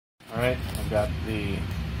Alright, I've got the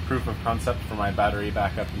proof of concept for my battery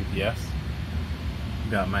backup UPS.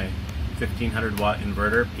 I've got my 1500 watt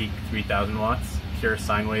inverter, peak 3000 watts, pure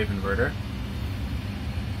sine wave inverter.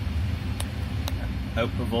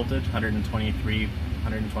 Output voltage 123,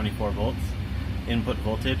 124 volts. Input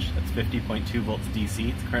voltage, that's 50.2 volts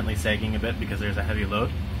DC. It's currently sagging a bit because there's a heavy load.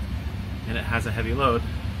 And it has a heavy load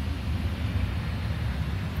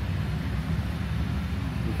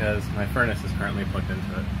because my furnace is currently plugged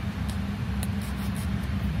into it.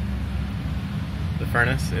 The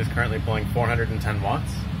furnace is currently pulling 410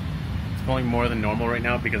 watts. It's pulling more than normal right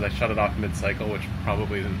now because I shut it off mid-cycle, which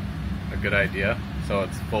probably isn't a good idea. So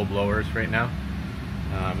it's full blowers right now.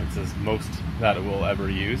 It's the most that it will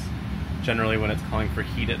ever use. Generally when it's calling for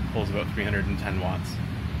heat, it pulls about 310 watts.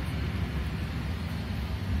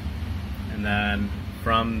 And then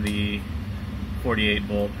from the 48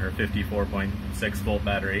 volt or 54.6 volt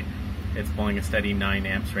battery, it's pulling a steady 9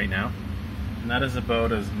 amps right now. And that is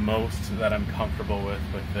about as most that I'm comfortable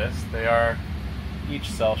with this. Each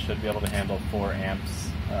cell should be able to handle 4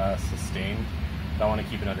 amps sustained. But I want to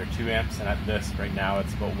keep it under 2 amps, and at this right now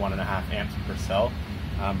it's about 1.5 amps per cell.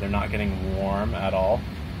 They're not getting warm at all,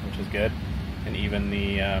 which is good. And even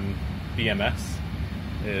the BMS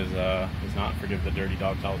is not, forgive the dirty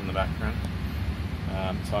dog towels in the background.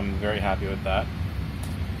 So I'm very happy with that.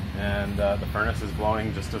 And the furnace is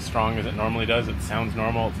blowing just as strong as it normally does. It sounds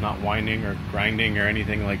normal. It's not whining or grinding or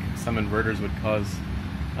anything like some inverters would cause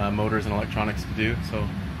motors and electronics to do. So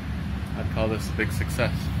I'd call this a big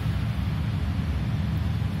success.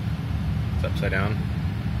 It's upside down.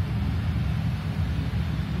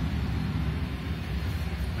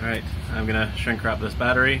 Alright, I'm going to shrink wrap this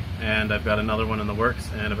battery, and I've got another one in the works,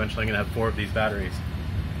 and eventually I'm going to have 4 of these batteries.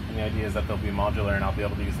 And the idea is that they'll be modular and I'll be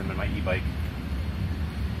able to use them in my e-bike.